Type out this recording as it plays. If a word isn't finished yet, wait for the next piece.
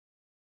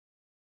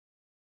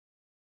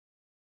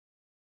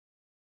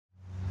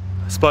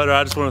Spider,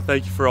 I just want to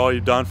thank you for all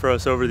you've done for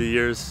us over the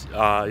years.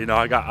 You know,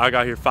 I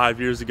got here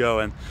 5 years ago,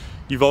 and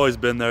you've always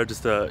been there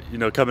just to, you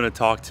know, come in and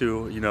talk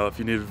to, you know, if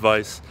you need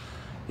advice,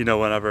 you know,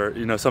 whenever,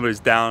 you know, somebody's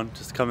down,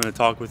 just come in and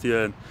talk with you.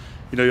 And,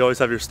 you know, you always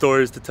have your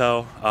stories to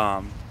tell,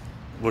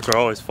 which are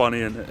always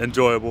funny and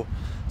enjoyable.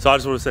 So I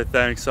just want to say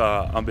thanks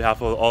on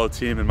behalf of all the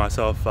team and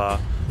myself.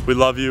 We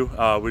love you.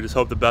 We just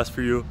hope the best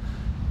for you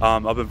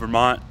up in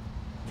Vermont.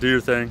 Do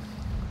your thing.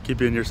 Keep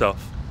being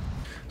yourself.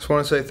 Just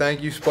want to say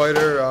thank you,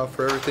 Spider,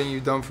 for everything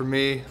you've done for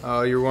me.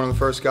 You're one of the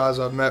first guys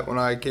I've met when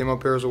I came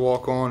up here as a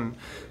walk-on.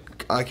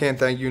 I can't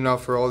thank you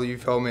enough for all that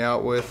you've helped me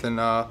out with, and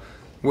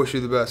wish you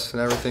the best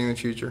and everything in the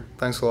future.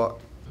 Thanks a lot.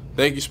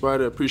 Thank you,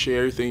 Spider. Appreciate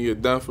everything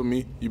you've done for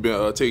me. You've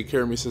been taking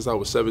care of me since I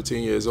was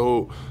 17 years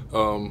old.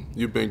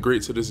 You've been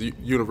great to this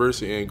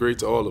university and great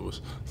to all of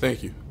us.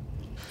 Thank you.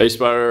 Hey,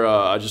 Spider,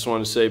 I just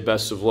want to say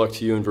best of luck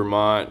to you in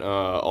Vermont.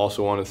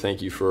 Also want to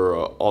thank you for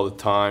all the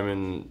time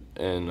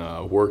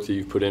and work that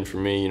you've put in for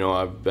me. You know,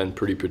 I've been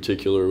pretty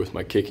particular with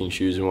my kicking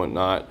shoes and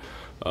whatnot,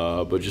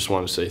 but just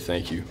want to say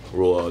thank you.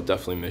 We'll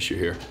definitely miss you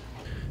here.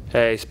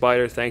 Hey,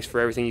 Spider, thanks for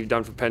everything you've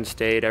done for Penn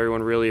State.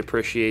 Everyone really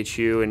appreciates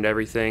you and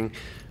everything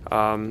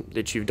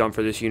that you've done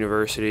for this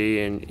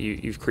university, and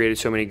you've created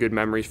so many good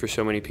memories for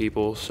so many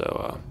people.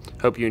 So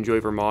hope you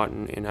enjoy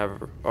Vermont and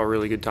have a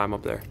really good time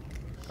up there.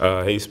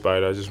 Hey,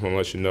 Spider, I just want to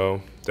let you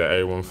know that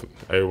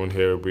everyone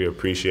here, we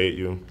appreciate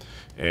you,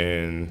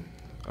 and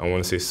I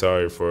want to say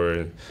sorry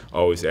for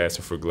always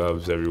asking for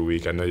gloves every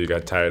week. I know you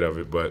got tired of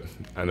it, but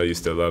I know you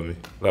still love me.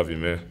 Love you,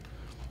 man.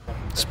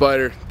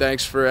 Spider,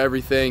 thanks for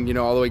everything. You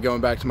know, all the way going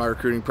back to my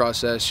recruiting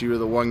process, you were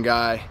the one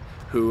guy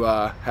who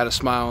had a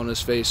smile on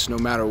his face no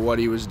matter what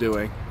he was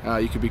doing.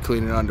 You could be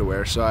cleaning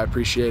underwear, so I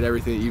appreciate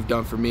everything that you've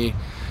done for me.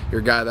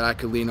 You're a guy that I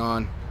could lean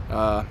on.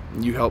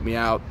 You helped me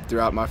out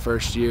throughout my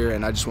first year,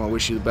 and I just want to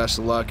wish you the best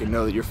of luck and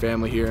know that your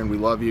family here and we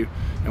love you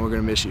and we're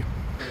going to miss you.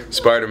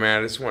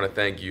 Spider-Man, I just want to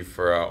thank you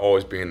for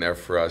always being there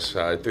for us.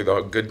 Through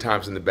the good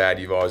times and the bad,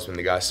 you've always been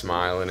the guy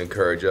smiling,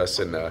 encourage us,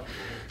 and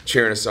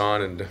cheering us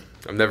on. And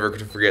I'm never going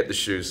to forget the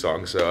Shoes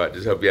song, so I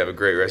just hope you have a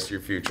great rest of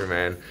your future,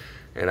 man,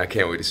 and I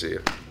can't wait to see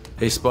you.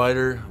 Hey,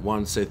 Spider,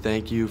 wanted to say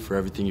thank you for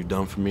everything you've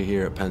done for me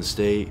here at Penn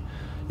State.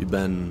 You've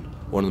been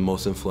one of the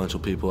most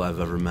influential people I've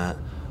ever met.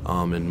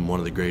 And one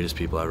of the greatest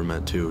people I ever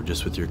met too,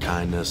 just with your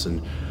kindness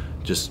and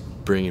just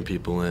bringing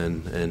people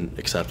in and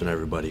accepting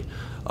everybody.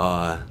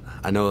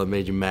 I know it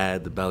made you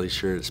mad, the belly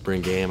shirt at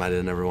spring game. I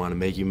didn't ever want to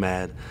make you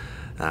mad.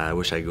 I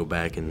wish I could go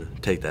back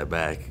and take that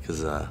back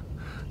because I've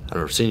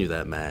never seen you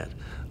that mad.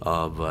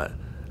 But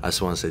I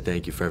just want to say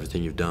thank you for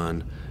everything you've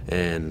done,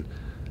 and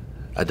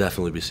I'll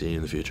definitely be seeing you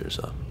in the future.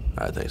 So, all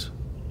right, thanks.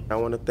 I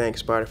want to thank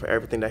Spider for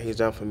everything that he's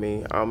done for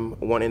me. I'm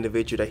one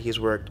individual that he's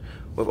worked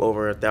with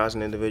over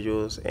 1,000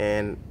 individuals,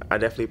 and I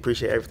definitely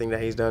appreciate everything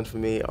that he's done for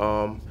me.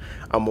 I'm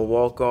a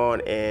walk-on,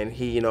 and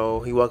he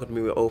welcomed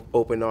me with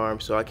open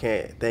arms, so I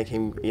can't thank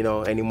him,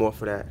 anymore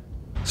for that.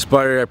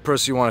 Spider, I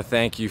personally want to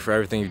thank you for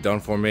everything you've done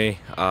for me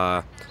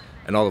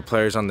and all the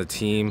players on the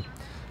team.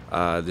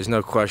 There's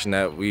no question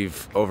that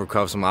we've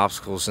overcome some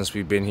obstacles since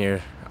we've been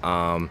here,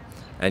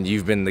 and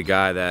you've been the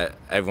guy that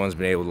everyone's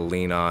been able to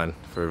lean on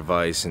for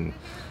advice, and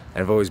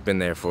I've always been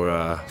there for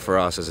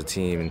us as a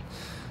team. And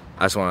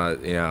I just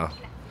want to,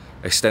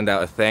 extend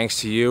out a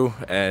thanks to you,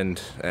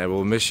 and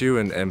we'll miss you,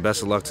 and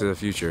best of luck to the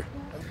future.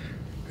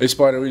 Hey,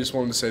 Spider, we just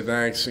wanted to say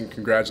thanks and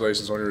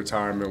congratulations on your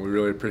retirement. We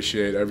really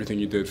appreciate everything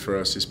you did for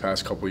us these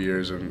past couple of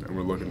years, and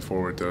we're looking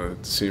forward to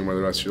seeing where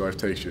the rest of your life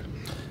takes you.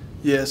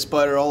 Yeah,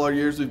 Spider, all our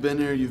years we've been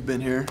here, you've been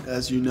here.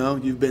 As you know,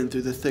 you've been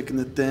through the thick and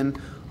the thin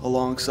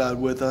alongside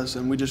with us,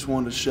 and we just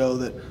wanted to show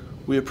that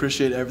we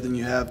appreciate everything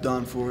you have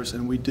done for us,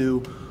 and we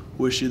do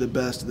wish you the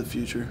best of the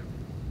future.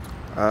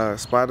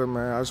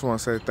 Spider-Man, I just want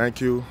to say thank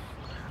you.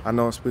 I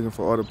know I'm speaking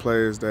for all the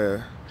players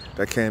that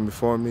came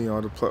before me,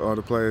 all the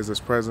players that's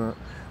present.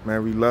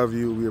 Man, we love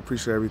you. We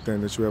appreciate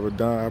everything that you ever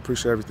done. I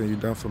appreciate everything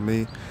you've done for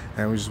me,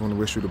 and we just want to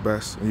wish you the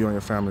best, and you and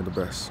your family the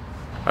best.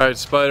 All right,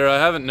 Spider, I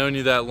haven't known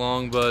you that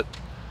long, but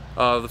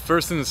the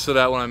first thing that stood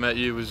out when I met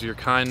you was your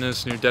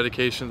kindness and your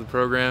dedication to the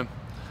program.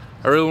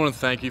 I really want to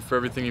thank you for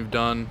everything you've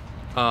done.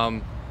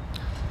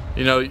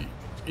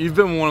 You've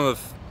been one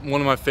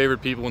of my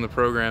favorite people in the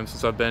program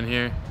since I've been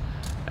here,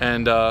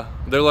 and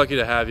they're lucky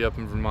to have you up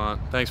in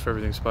Vermont. Thanks for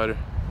everything, Spider.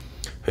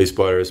 Hey,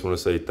 Spider, I just want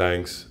to say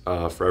thanks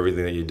for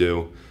everything that you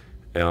do.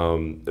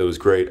 It was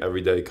great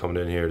every day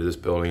coming in here to this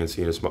building and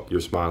seeing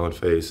your smiling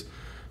face.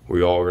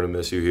 We all are going to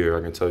miss you here,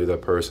 I can tell you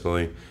that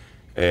personally.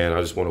 And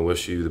I just want to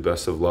wish you the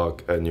best of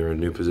luck in your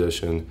new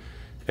position,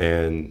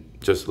 and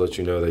just to let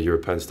you know that you're a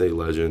Penn State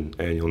legend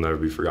and you'll never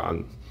be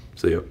forgotten.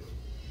 See ya.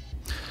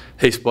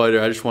 Hey,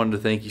 Spider, I just wanted to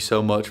thank you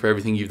so much for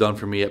everything you've done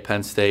for me at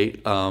Penn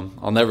State.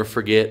 I'll never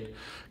forget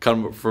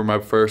coming for my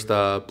first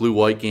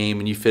blue-white game,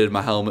 and you fitted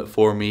my helmet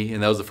for me,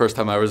 and that was the first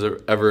time I was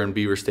ever in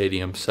Beaver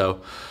Stadium.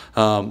 So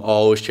I'll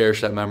always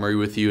cherish that memory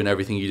with you and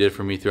everything you did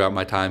for me throughout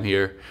my time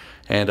here.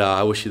 And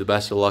I wish you the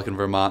best of luck in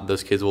Vermont.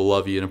 Those kids will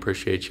love you and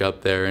appreciate you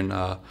up there, and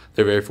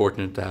they're very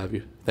fortunate to have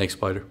you. Thanks,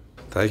 Spider.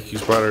 Thank you,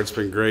 Spider. It's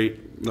been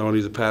great knowing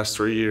you the past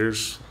 3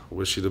 years.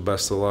 wish you the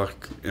best of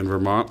luck in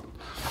Vermont.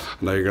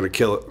 I know you're going to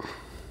kill it.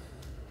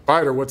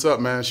 Spider, what's up,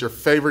 man? It's your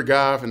favorite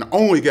guy and the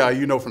only guy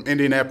you know from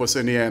Indianapolis,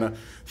 Indiana.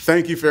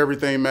 Thank you for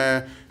everything,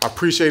 man. I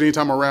appreciate any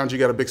time around you.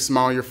 You got a big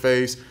smile on your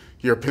face.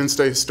 You're a Penn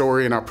State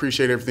historian. I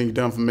appreciate everything you've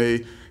done for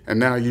me. And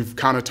now you've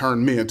kind of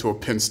turned me into a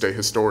Penn State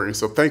historian.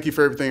 So thank you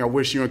for everything. I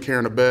wish you and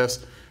Karen the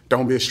best.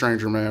 Don't be a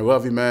stranger, man.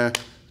 Love you, man.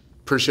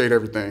 Appreciate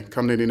everything.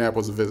 Come to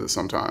Indianapolis to visit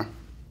sometime.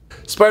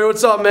 Spider,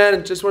 what's up,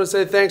 man? Just want to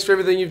say thanks for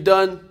everything you've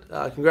done.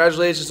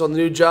 Congratulations on the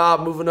new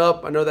job, moving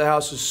up. I know the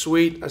house is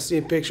sweet. I've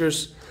seen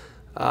pictures.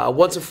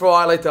 Once and for all,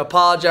 I'd like to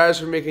apologize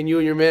for making you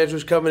and your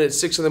managers come in at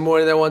 6 in the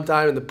morning that one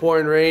time in the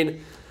pouring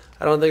rain.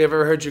 I don't think I've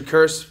ever heard you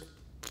curse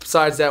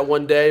besides that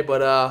one day,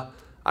 but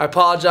I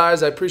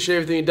apologize. I appreciate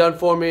everything you've done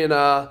for me, and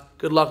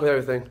good luck with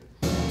everything.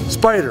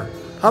 Spider,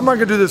 how am I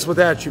going to do this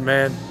without you,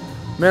 man?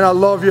 Man, I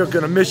love you. I'm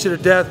going to miss you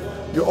to death.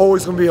 You're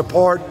always going to be a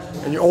part,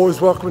 and you're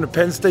always welcome to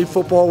Penn State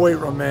football weight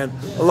room, man.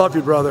 I love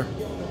you, brother.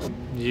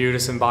 You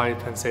just embodied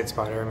Penn State,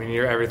 Spider. I mean,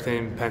 you're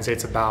everything Penn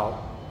State's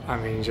about. I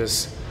mean,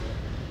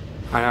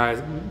 I know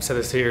I said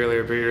this to you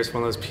earlier, but you're just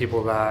one of those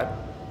people that,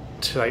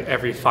 to like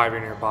every fiber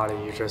in your body,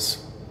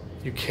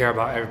 you care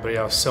about everybody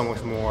else so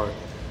much more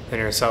than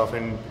yourself.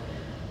 And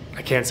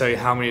I can't tell you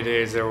how many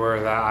days there were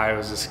that I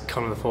was just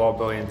coming to the football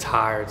building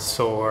tired,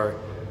 sore,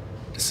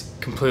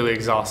 just completely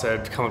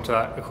exhausted. Come up to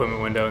that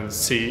equipment window and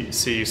see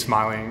you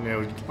smiling, it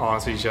would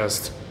honestly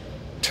just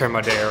turn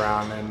my day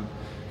around. And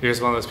you're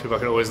just one of those people I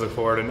could always look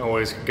forward and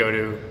always go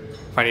to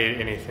if I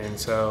needed anything.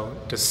 So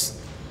I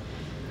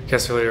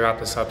guess really to wrap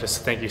this up,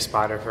 just thank you,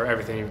 Spider, for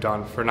everything you've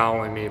done for not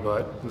only me,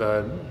 but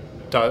the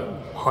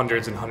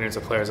hundreds and hundreds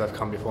of players that have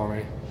come before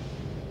me.